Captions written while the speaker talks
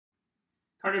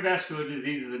Cardiovascular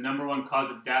disease is the #1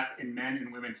 cause of death in men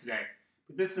and women today.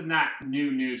 But this is not new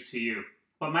news to you.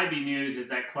 What might be news is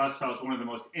that cholesterol is one of the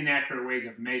most inaccurate ways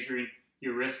of measuring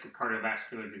your risk of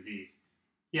cardiovascular disease.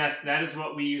 Yes, that is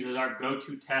what we use as our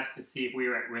go-to test to see if we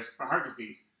are at risk for heart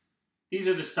disease. These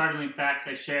are the startling facts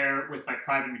I share with my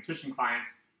private nutrition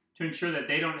clients to ensure that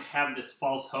they don't have this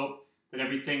false hope that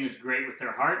everything is great with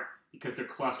their heart because their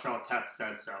cholesterol test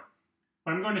says so.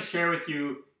 What I'm going to share with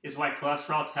you is why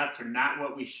cholesterol tests are not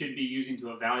what we should be using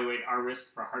to evaluate our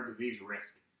risk for heart disease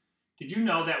risk. Did you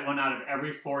know that 1 out of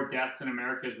every 4 deaths in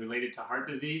America is related to heart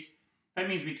disease? That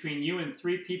means between you and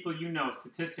 3 people you know,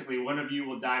 statistically, 1 of you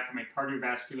will die from a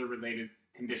cardiovascular related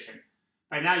condition.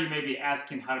 By now you may be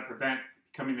asking how to prevent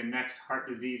becoming the next heart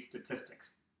disease statistic.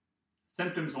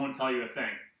 Symptoms won't tell you a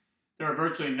thing. There are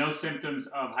virtually no symptoms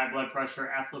of high blood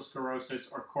pressure,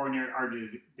 atherosclerosis, or coronary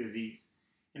artery disease.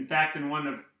 In fact, in 1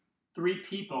 of 3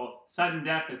 people, sudden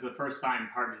death is the first sign of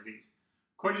heart disease.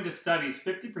 According to studies,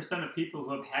 50% of people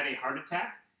who have had a heart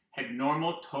attack had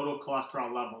normal total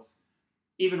cholesterol levels.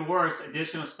 Even worse,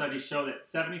 additional studies show that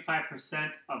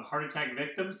 75% of heart attack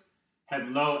victims had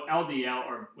low LDL,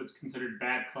 or what's considered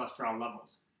bad cholesterol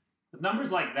levels. With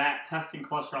numbers like that, testing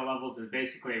cholesterol levels is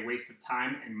basically a waste of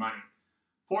time and money.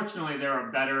 Fortunately, there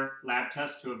are better lab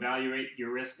tests to evaluate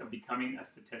your risk of becoming a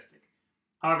statistic.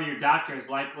 However, your doctor has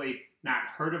likely not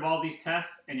heard of all these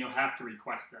tests, and you'll have to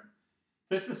request them. If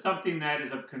this is something that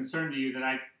is of concern to you, then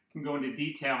I can go into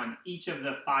detail on each of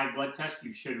the 5 blood tests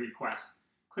you should request.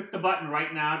 Click the button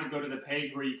right now to go to the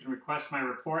page where you can request my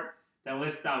report that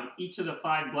lists out each of the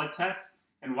 5 blood tests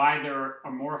and why they are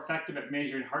more effective at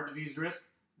measuring heart disease risk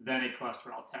than a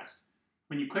cholesterol test.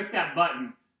 When you click that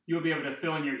button, you will be able to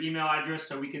fill in your email address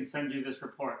so we can send you this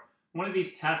report. One of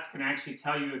these tests can actually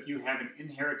tell you if you have an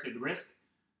inherited risk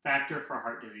factor for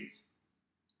heart disease.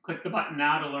 Click the button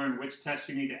now to learn which test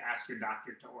you need to ask your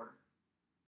doctor to order.